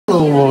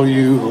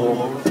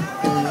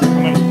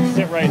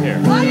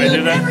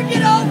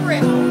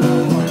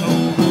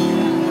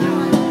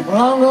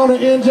gonna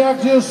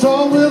inject your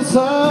soul with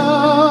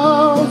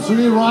sound,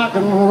 sweet rock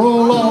and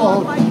roll,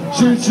 Lord.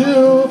 Shoot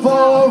you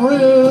for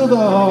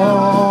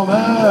rhythm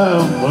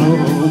and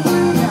blues.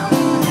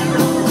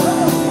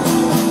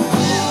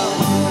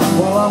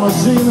 Well, I'ma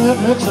see that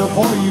mixer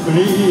for you,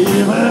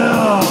 baby.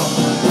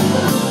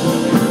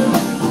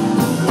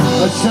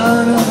 A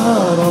shining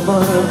on a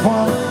burning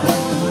fire.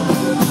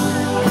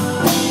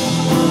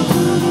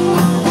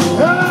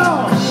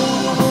 Yeah.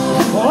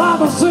 Well,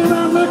 I'ma see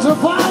that mixer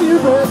for you,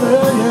 baby.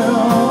 Yeah.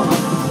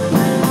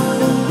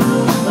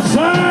 A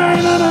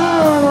shining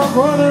on a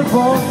burning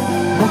fire.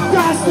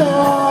 Got stay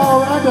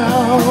right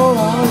now, oh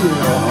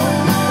yeah.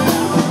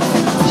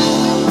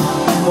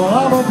 Well,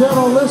 I'm a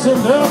devil, listen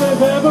to me,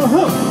 baby.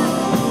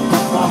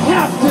 A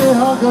hefty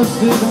hunk of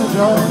Stephen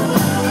Jones.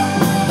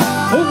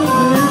 This is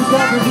the news,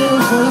 got the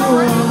news for you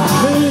and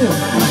me.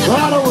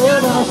 Right away,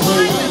 now,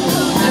 sweet.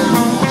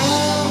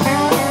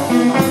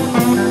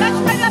 That's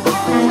right up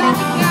here.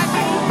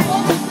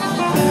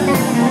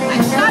 I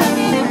shot him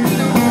in.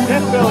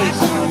 Ten Billy's.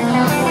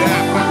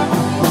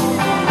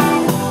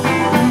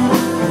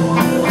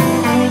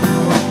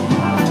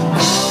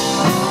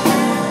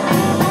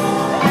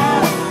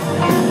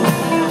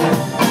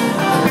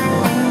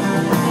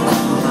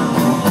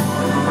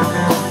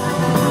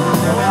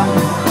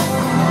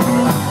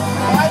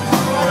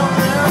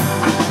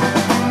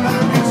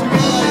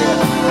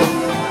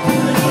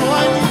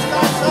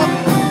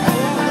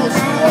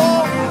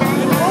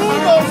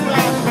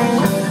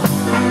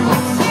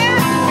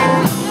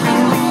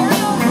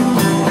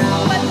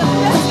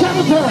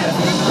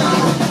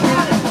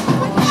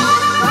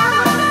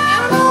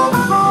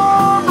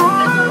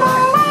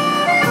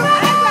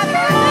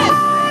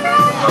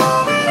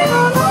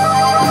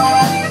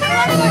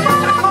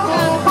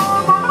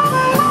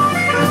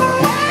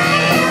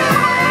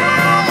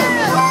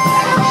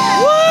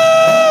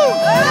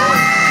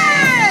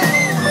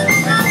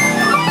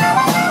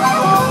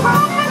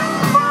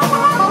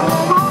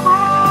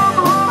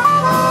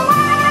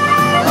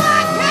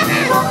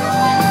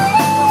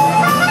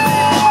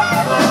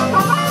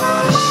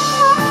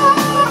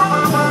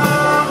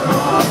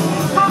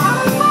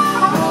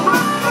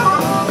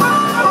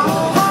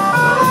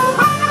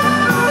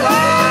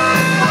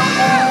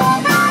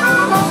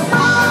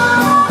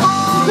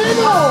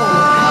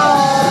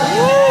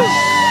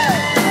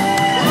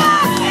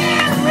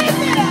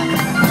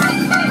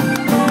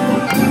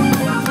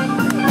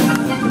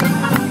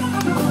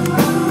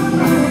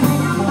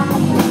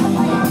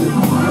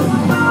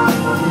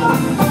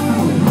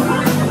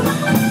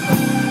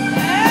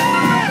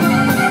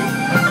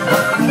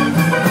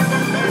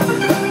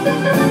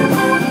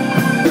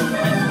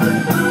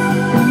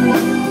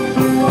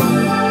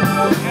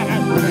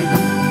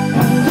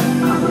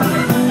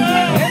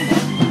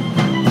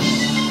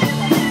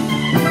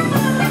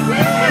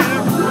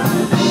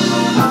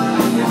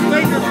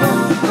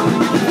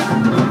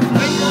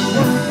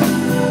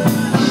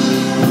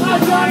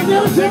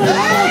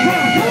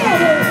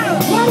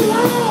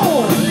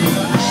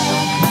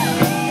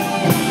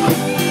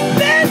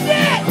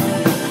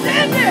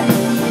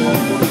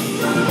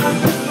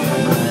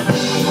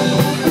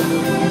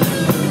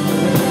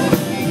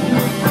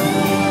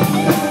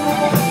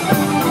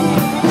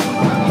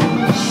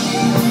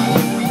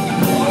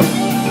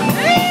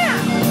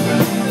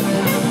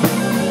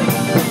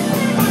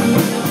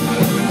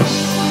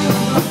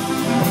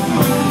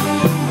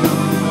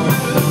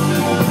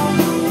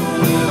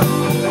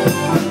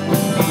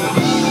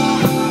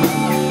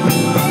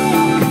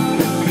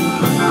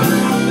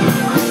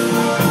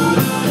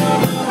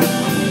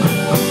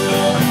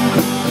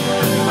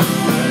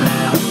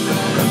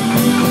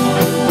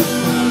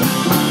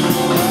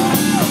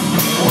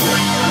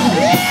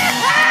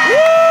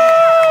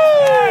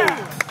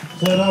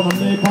 Said I'm a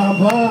napalm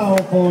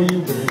pound for you,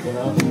 baby.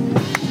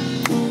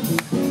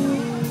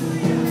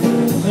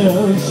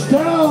 There's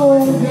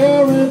strong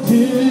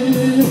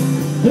guarantee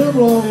to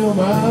blow your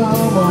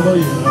mind, mama,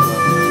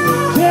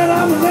 yeah. Said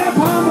I'm a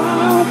napalm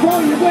pound for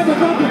you, baby,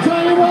 but to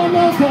tell you one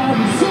more time,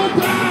 sit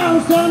down,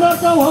 stand up,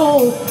 go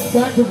home,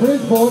 back to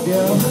Bridgeport,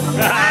 yeah.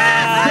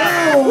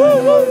 Strong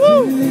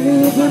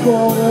guarantee to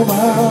blow your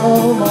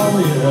mind, mama,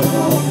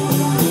 yeah.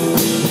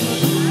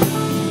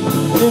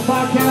 If I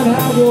can't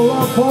have your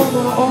love for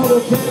my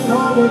order, take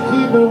home and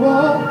keep it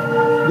warm,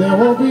 there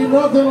won't be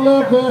nothing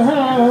left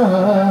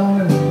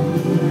behind.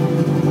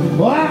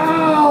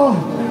 Wow!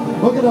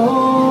 Look at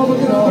all, look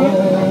at all.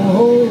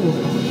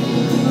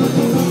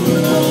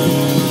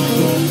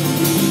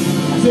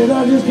 I said I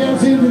just can't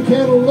seem to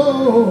kettle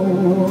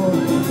low.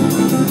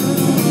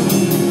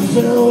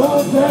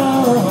 Settle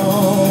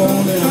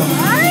down.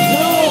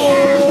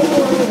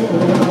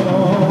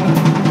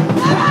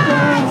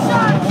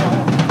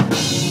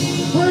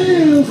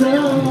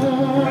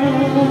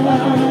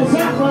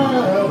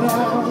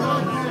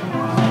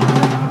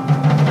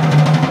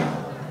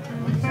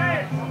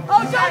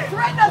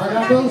 I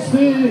got no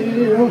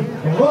steel.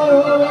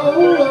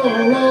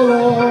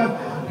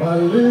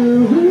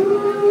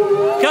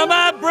 Come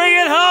on, bring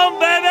it home,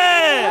 baby!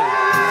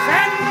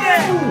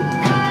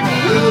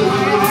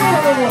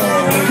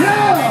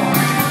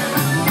 Yeah!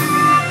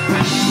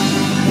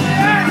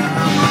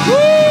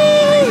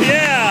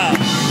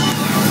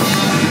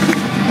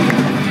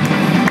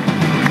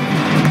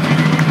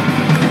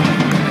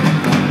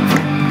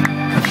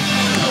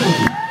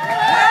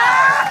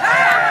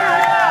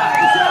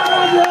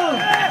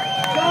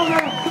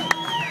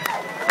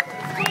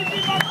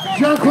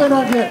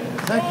 not get.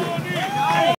 Thank you.